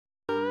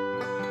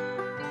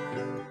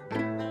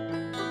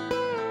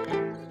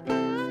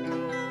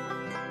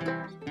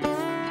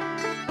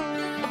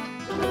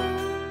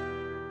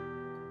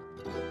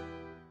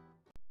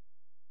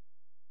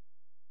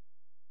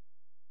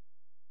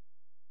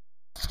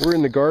We're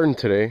in the garden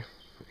today,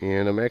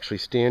 and I'm actually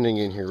standing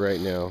in here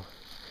right now,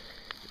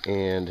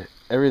 and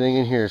everything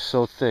in here is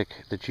so thick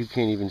that you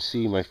can't even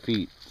see my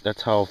feet.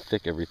 That's how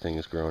thick everything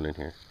is grown in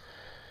here.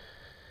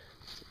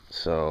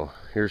 So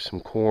here's some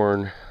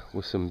corn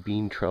with some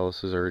bean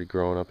trellises already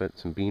growing up it,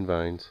 some bean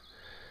vines.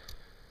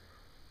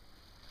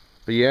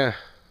 But yeah,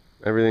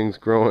 everything's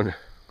growing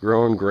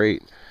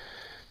great.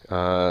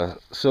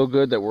 So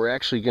good that we're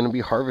actually going to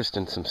be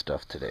harvesting some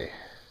stuff today.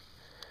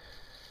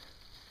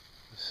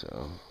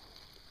 So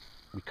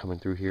be coming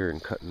through here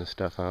and cutting the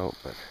stuff out,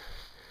 but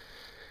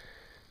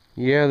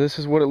yeah, this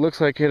is what it looks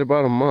like in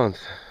about a month.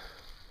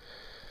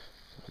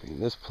 I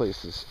mean, this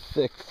place is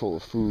thick full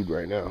of food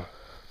right now.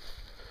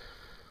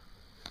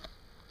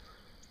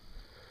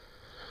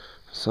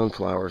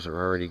 Sunflowers are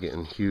already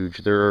getting huge.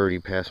 They're already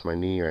past my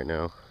knee right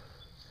now.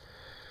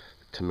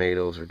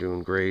 Tomatoes are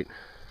doing great.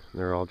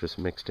 They're all just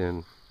mixed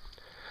in.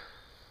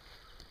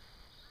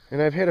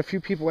 And I've had a few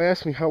people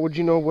ask me, how would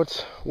you know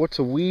what's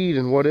a weed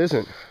and what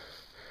isn't?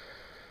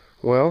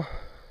 Well,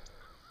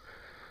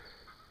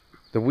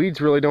 the weeds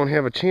really don't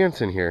have a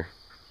chance in here.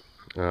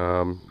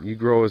 You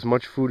grow as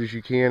much food as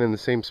you can in the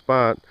same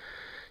spot.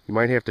 You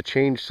might have to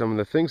change some of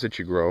the things that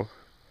you grow,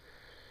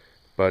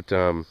 but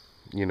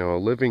you know, a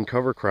living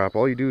cover crop,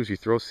 all you do is you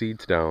throw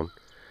seeds down,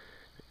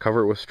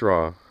 cover it with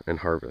straw, and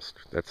harvest.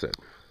 That's it.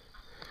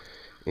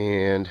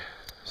 And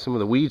some of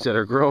the weeds that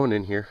are growing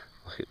in here,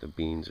 look at the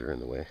beans are in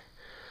the way,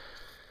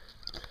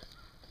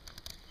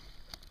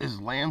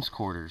 is lamb's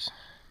quarters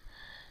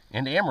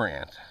and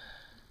amaranth.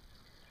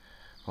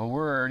 Well,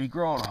 we're already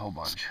growing a whole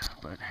bunch,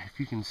 but if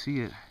you can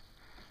see it,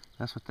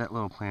 that's what that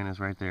little plant is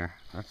right there.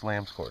 That's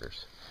lamb's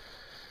quarters.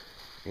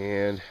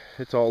 And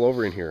it's all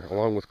over in here,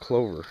 along with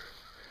clover.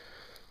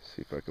 Let's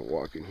see if I can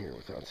walk in here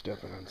without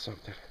stepping on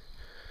something.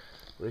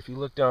 But if you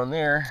look down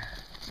there,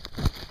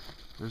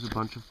 there's a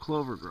bunch of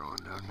clover growing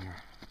down here.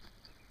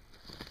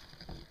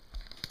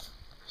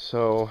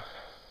 So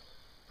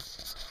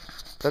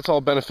that's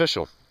all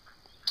beneficial.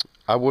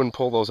 I wouldn't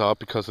pull those out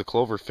because the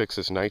clover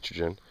fixes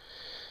nitrogen.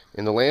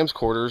 In the lamb's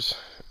quarters,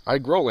 I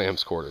grow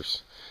lamb's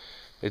quarters.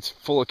 It's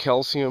full of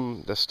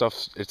calcium. This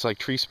stuff, it's like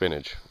tree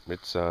spinach.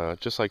 It's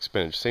just like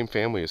spinach. Same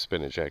family as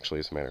spinach, actually,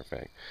 as a matter of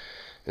fact.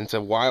 And it's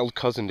a wild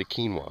cousin to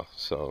quinoa.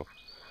 So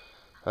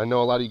I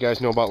know a lot of you guys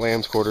know about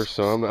lamb's quarters,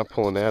 so I'm not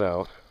pulling that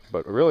out.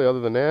 But really, other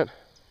than that,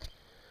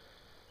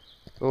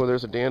 oh,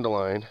 there's a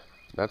dandelion.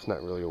 That's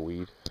not really a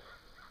weed.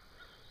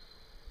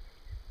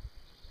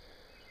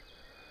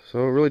 So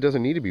it really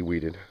doesn't need to be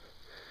weeded.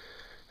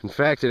 In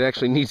fact, it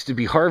actually needs to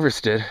be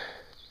harvested,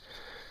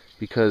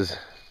 because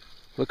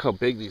look how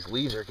big these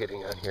leaves are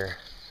getting on here.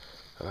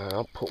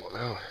 I'll pull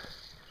one out.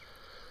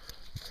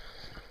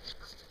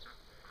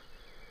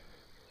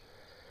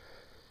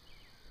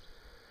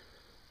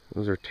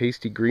 Those are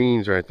tasty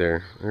greens right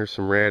there. There's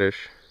some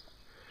radish.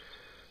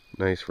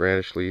 Nice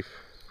radish leaf.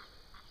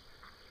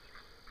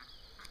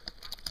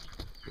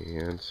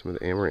 And some of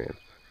the amaranth.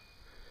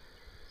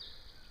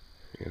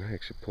 And I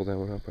actually pulled that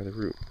one out by the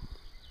root.